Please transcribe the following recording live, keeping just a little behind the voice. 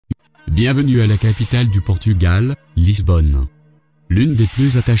Bienvenue à la capitale du Portugal, Lisbonne. L'une des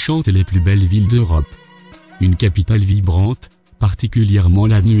plus attachantes et les plus belles villes d'Europe. Une capitale vibrante, particulièrement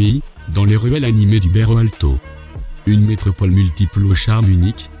la nuit, dans les ruelles animées du Bairro Alto. Une métropole multiple au charme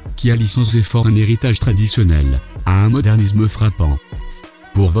unique, qui allie sans effort un héritage traditionnel, à un modernisme frappant.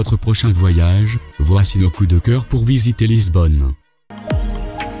 Pour votre prochain voyage, voici nos coups de cœur pour visiter Lisbonne.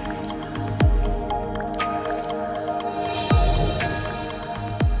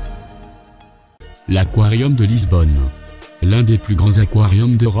 L'aquarium de Lisbonne. L'un des plus grands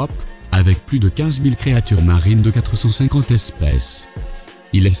aquariums d'Europe, avec plus de 15 000 créatures marines de 450 espèces.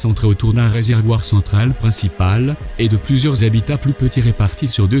 Il est centré autour d'un réservoir central principal, et de plusieurs habitats plus petits répartis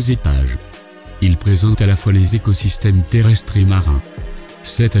sur 2 étages. Il présente à la fois les écosystèmes terrestres et marins.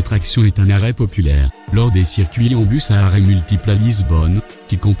 Cette attraction est un arrêt populaire, lors des circuits en bus à arrêts multiples à Lisbonne,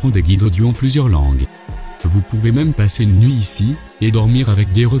 qui comprend des guides audio en plusieurs langues. Vous pouvez même passer une nuit ici, et dormir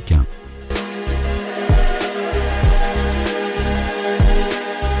avec des requins.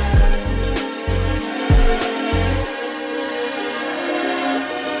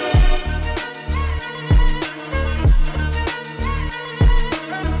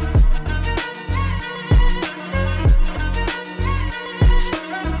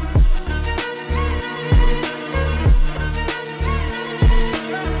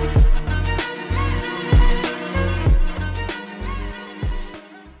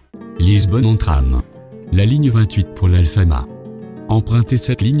 Lisbonne en tram. La ligne 28 pour l'Alfama. Empruntez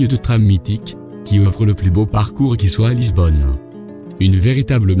cette ligne de tram mythique, qui offre le plus beau parcours qui soit à Lisbonne. Une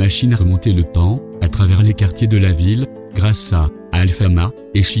véritable machine à remonter le temps, à travers les quartiers de la ville, grâce à Alfama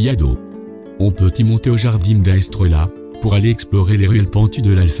et Chiado. On peut y monter au jardin d'Endroits, pour aller explorer les ruelles pentues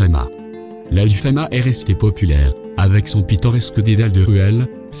de l'Alfama. L'Alfama est resté populaire, avec son pittoresque dédale de ruelles,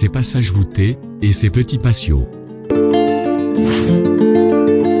 ses passages voûtés, et ses petits patios.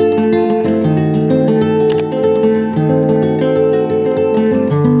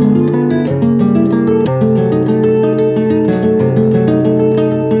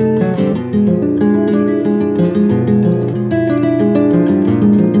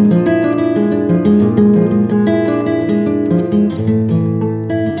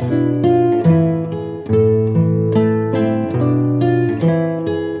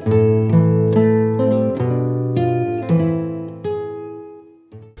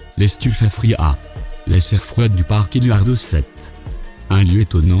 Les stufs à Fria. Les serres froides du Parc et du Hard 7. Un lieu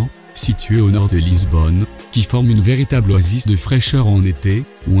étonnant, situé au nord de Lisbonne, qui forme une véritable oasis de fraîcheur en été,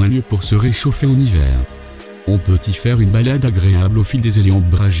 ou un lieu pour se réchauffer en hiver. On peut y faire une balade agréable au fil des allées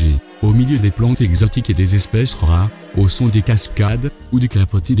ombragées, au milieu des plantes exotiques et des espèces rares, au son des cascades, ou du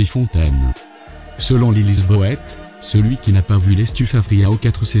clapotis des fontaines. Selon les Lisboètes, celui qui n'a pas vu les stufs à Fria aux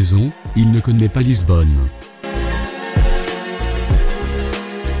 4 saisons, il ne connaît pas Lisbonne.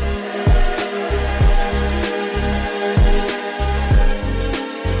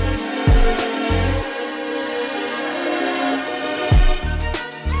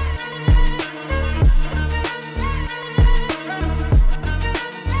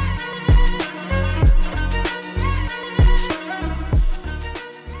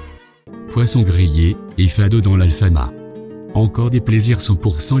 Poisson grillé, et fado dans l'Alfama. Encore des plaisirs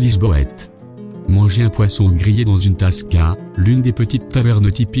 100% lisboètes. Mangez un poisson grillé dans une tasca, l'une des petites tavernes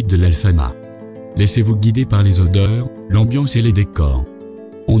typiques de l'Alfama. Laissez-vous guider par les odeurs, l'ambiance et les décors.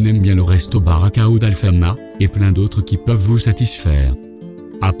 On aime bien le resto baracao d'Alfama, et plein d'autres qui peuvent vous satisfaire.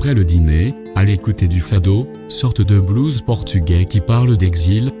 Après le dîner, allez écouter du fado, sorte de blues portugais qui parle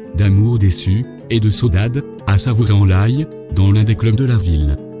d'exil, d'amour déçu, et de saudade, à savourer en l'ail, dans l'un des clubs de la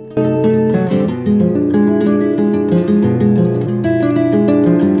ville.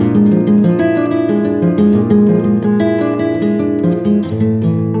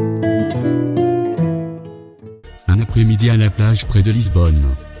 Un après-midi à la plage près de Lisbonne.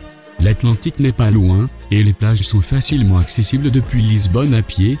 L'Atlantique n'est pas loin, et les plages sont facilement accessibles depuis Lisbonne à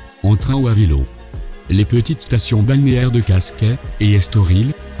pied, en train ou à vélo. Les petites stations balnéaires de Casquet et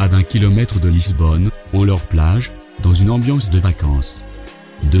Estoril, à 20 km de Lisbonne, ont leurs plages, dans une ambiance de vacances.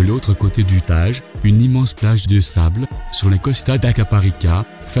 De l'autre côté du Tage, une immense plage de sable, sur la Costa da Caparica,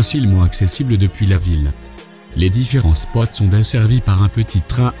 facilement accessible depuis la ville. Les différents spots sont desservis par un petit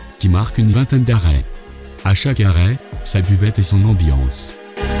train, qui marque une vingtaine d'arrêts. À chaque arrêt, sa buvette et son ambiance.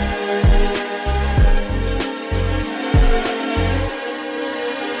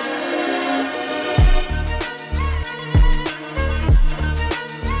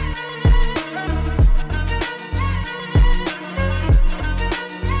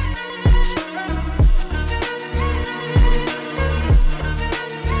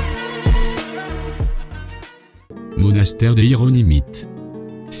 Monastère des Hiéronymites.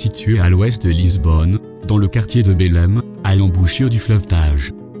 situé à l'ouest de Lisbonne, dans le quartier de Bélem, à l'embouchure du fleuve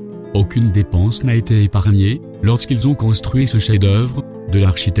Tage. Aucune dépense n'a été épargnée lorsqu'ils ont construit ce chef-d'œuvre de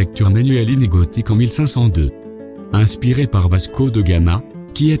l'architecture manuelle et gothique en 1502. Inspiré par Vasco de Gama,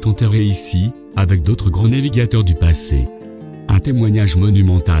 qui est enterré ici, avec d'autres grands navigateurs du passé. Un témoignage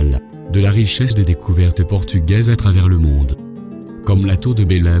monumental de la richesse des découvertes portugaises à travers le monde. Comme la tour de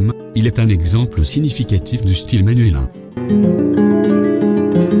Bélem, il est un exemple significatif du style manuélin.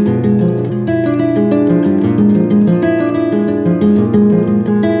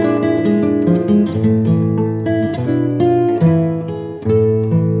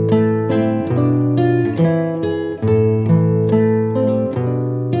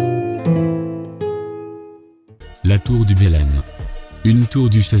 La tour du Bélem. Une tour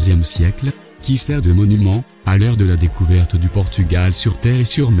du XVIe siècle, qui sert de monument, à l'ère de la découverte du Portugal sur terre et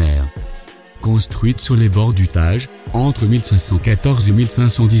sur mer. Construite sur les bords du Tage, entre 1514 et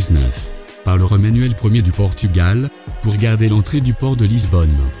 1519, par le roi Manuel Ier du Portugal, pour garder l'entrée du port de Lisbonne.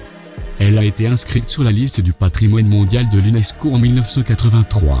 Elle a été inscrite sur la liste du patrimoine mondial de l'UNESCO en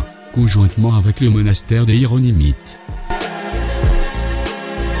 1983, conjointement avec le monastère des Hiéronymites.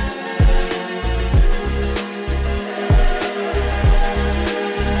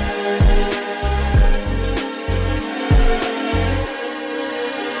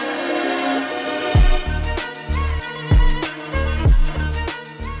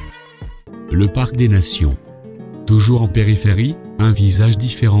 Le Parc des Nations. Toujours en périphérie, un visage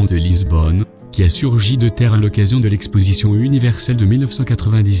différent de Lisbonne, qui a surgi de terre à l'occasion de l'exposition universelle de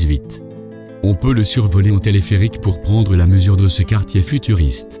 1998. On peut le survoler en téléphérique pour prendre la mesure de ce quartier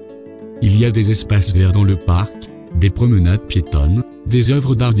futuriste. Il y a des espaces verts dans le parc, des promenades piétonnes, des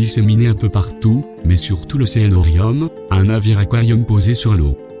œuvres d'art disséminées un peu partout, mais surtout l'océanorium, un navire aquarium posé sur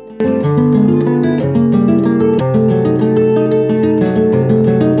l'eau.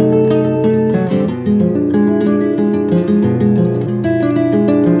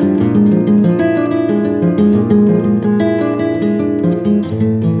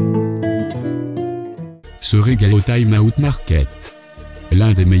 Se régaler au Time Out Market.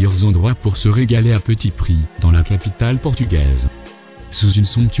 L'un des meilleurs endroits pour se régaler à petit prix, dans la capitale portugaise. Sous une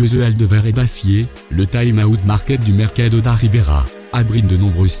somptueuse halle de verre et d'acier, le Time Out Market du Mercado da Ribeira abrite de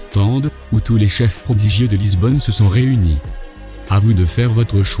nombreux stands, où tous les chefs prodigieux de Lisbonne se sont réunis. À vous de faire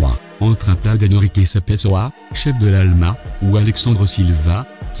votre choix, entre un plat d'Henrique Pessoa, chef de l'Alma, ou Alexandre Silva,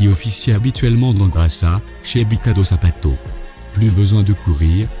 qui officie habituellement d'Endroits, chez Bicado Sapato. Plus besoin de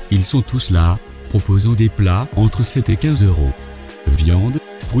courir, ils sont tous là, proposant des plats entre 7 et 15 €. Viande,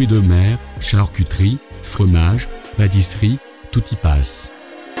 fruits de mer, charcuterie, fromage, pâtisserie, tout y passe.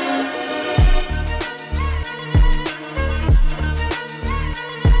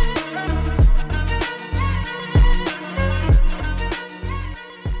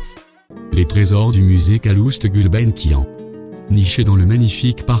 Les trésors du musée Calouste-Gulbenkian. Niché dans le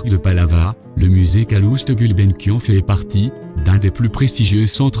magnifique parc de Palava, le musée Calouste-Gulbenkian fait partie d'un des plus prestigieux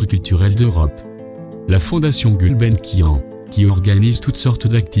centres culturels d'Europe. La fondation Gulbenkian, qui organise toutes sortes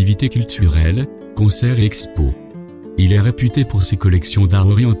d'activités culturelles, concerts et expos. Il est réputé pour ses collections d'art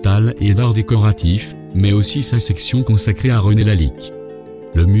oriental et d'art décoratif, mais aussi sa section consacrée à René Lalique.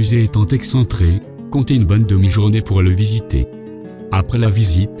 Le musée étant excentré, comptez une bonne demi-journée pour le visiter. Après la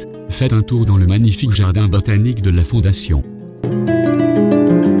visite, faites un tour dans le magnifique jardin botanique de la fondation.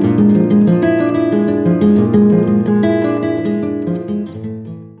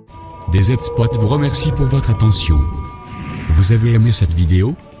 DZSPOT vous remercie pour votre attention. Vous avez aimé cette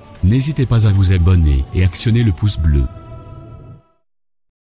vidéo? N'hésitez pas à vous abonner et actionner le pouce bleu.